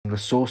the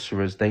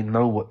sorcerers, they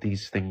know what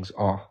these things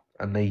are,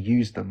 and they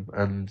use them,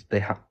 and they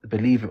have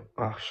believe it.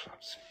 Oh, I'm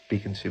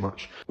speaking too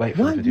much. Wait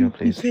for Why the do video, you keep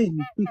please. saying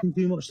you're speaking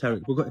too much,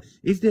 Tarek? Because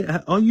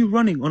are you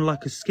running on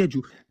like a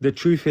schedule? The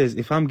truth is,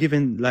 if I'm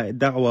giving like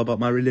da'wah about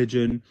my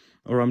religion,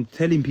 or I'm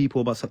telling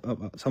people about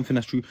something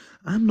that's true,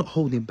 I'm not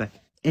holding back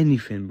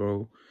anything,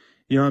 bro.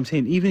 You know what I'm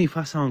saying? Even if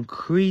I sound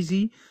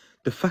crazy,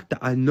 the fact that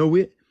I know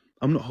it,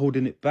 I'm not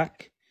holding it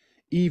back.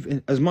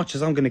 Even as much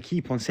as I'm going to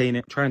keep on saying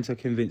it, trying to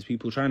convince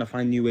people, trying to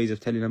find new ways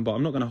of telling them, but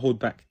I'm not going to hold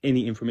back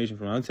any information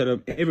from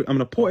them. I'm going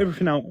to pour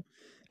everything out,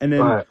 and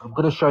then Right, I'm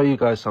gonna show you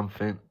guys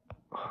something.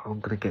 I'm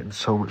gonna get in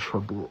so much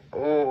trouble.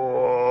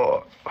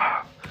 Oh,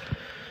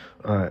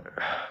 alright.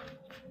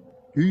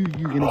 who you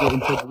going to get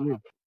in trouble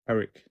with,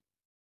 Tarek?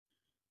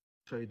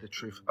 Show you the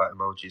truth about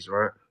emojis,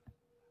 right?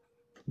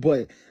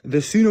 But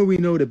the sooner we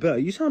know, the better.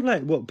 You sound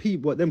like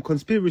what them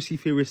conspiracy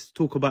theorists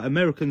talk about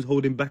Americans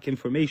holding back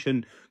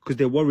information because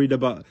they're worried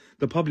about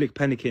the public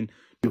panicking.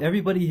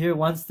 Everybody here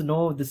wants to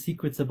know the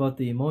secrets about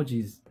the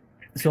emojis.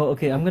 So,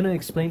 okay, I'm going to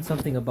explain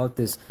something about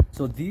this.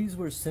 So these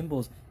were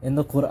symbols in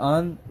the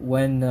Quran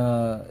when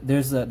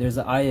there's a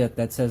ayat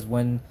that says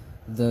when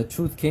the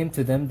truth came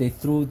to them, they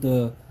threw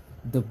the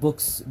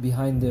books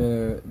behind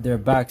their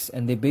backs,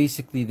 and they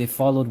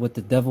followed what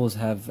the devils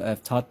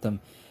have taught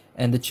them.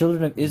 And the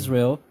children of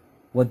Israel,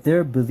 what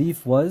their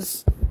belief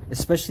was,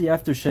 especially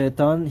after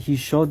Shaitan, he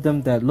showed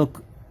them that,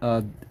 look,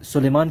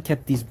 Suleiman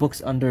kept these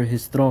books under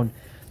his throne.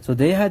 So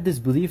they had this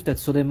belief that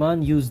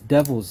Suleiman used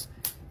devils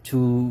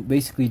to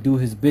basically do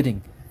his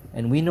bidding.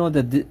 And we know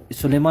that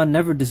Suleiman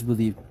never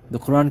disbelieved. The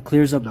Quran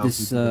clears up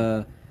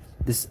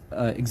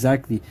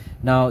exactly.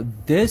 Now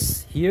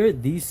these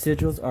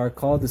sigils are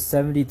called the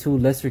 72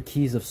 lesser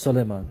keys of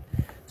Suleiman.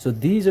 So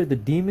these are the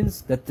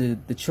demons that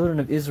the children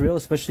of Israel,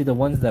 especially the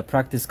ones that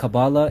practice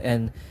Kabbalah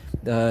and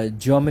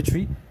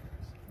geometry,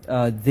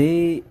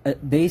 they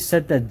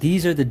said that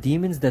these are the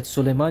demons that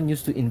Suleiman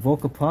used to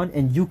invoke upon,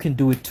 and you can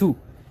do it too.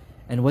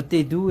 And what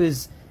they do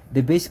is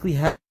they basically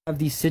have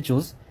these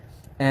sigils,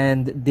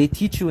 and they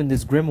teach you in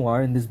this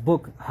grimoire, in this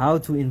book, how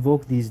to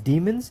invoke these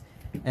demons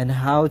and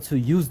how to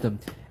use them.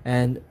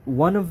 And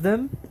one of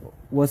them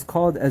was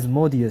called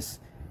Asmodeus,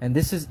 and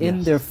this is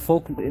in their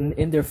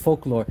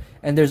folklore.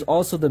 And there's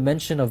also the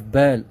mention of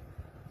Baal,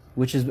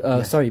 which is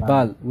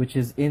Baal, which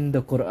is in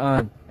the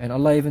Quran. And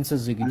Allah even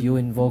says you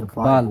invoke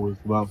Baal.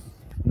 Well,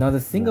 Now the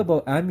thing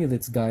about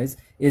amulets, guys,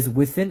 is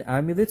within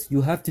amulets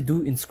you have to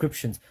do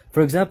inscriptions.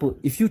 For example,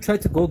 if you try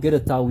to go get a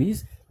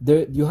tawiz,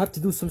 you have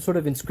to do some sort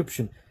of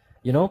inscription.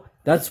 You know,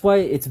 that's why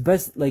it's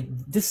best, like,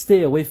 just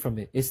stay away from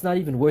it. It's not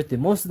even worth it.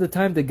 Most of the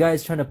time the guy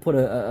is trying to put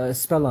a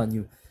spell on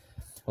you.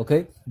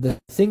 Okay, the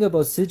thing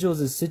about sigils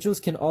is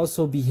sigils can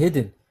also be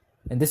hidden,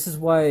 and this is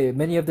why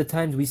many of the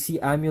times we see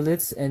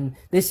amulets and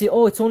they say,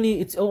 oh, it's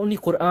only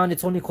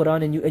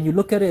Quran, and you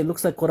look at it, it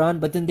looks like Quran,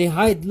 but then they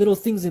hide little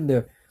things in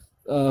there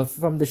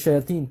from the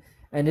shayateen.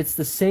 And it's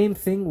the same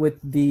thing with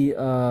the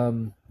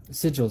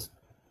sigils.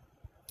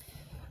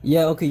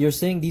 Yeah, okay, you're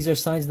saying these are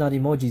signs, not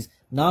emojis.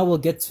 Now we'll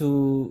get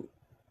to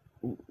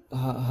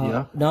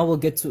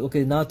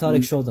okay, now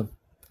Tariq, show them.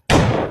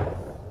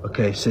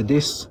 Okay, so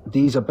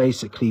these are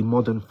basically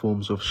modern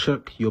forms of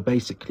shirk. You're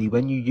basically,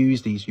 when you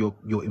use these, you're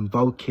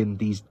invoking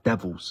these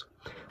devils.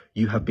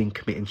 You have been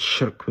committing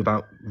shirk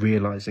without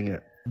realizing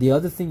it. The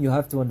other thing you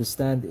have to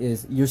understand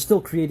is you're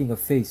still creating a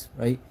face,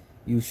 right?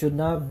 You should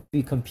not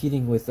be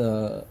competing with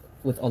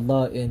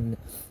Allah in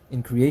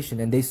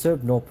creation, and they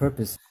serve no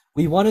purpose.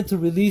 We wanted to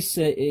release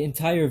an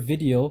entire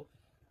video.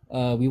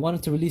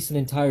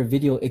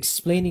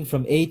 Explaining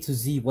from A to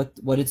Z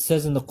what it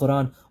says in the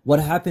Quran,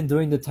 what happened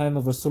during the time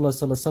of Rasulullah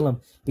sallallahu alaihi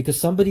wasallam.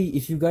 Because somebody,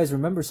 if you guys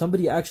remember,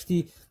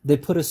 they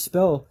put a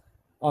spell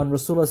on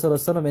Rasulullah sallallahu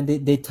alaihi wasallam, and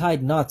they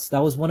tied knots.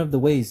 That was one of the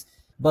ways.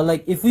 But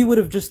like, if we would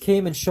have just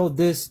came and showed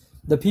this,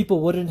 the people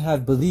wouldn't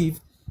have believed.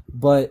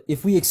 But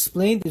if we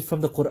explained it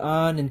from the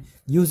Quran and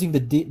using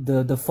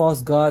the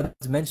false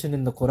gods mentioned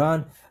in the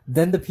Quran,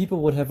 then the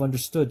people would have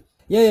understood.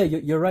 Yeah,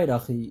 you're right,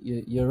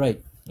 Akhi. You're right.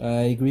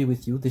 I agree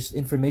with you. This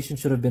information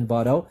should have been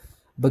bought out.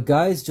 But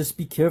guys, just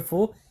be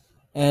careful.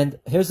 And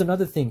here's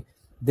another thing.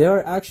 There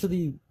are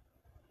actually,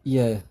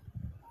 there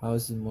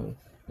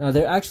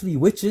are actually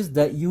witches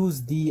that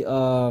use the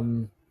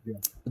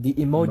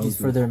emojis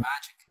for their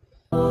magic.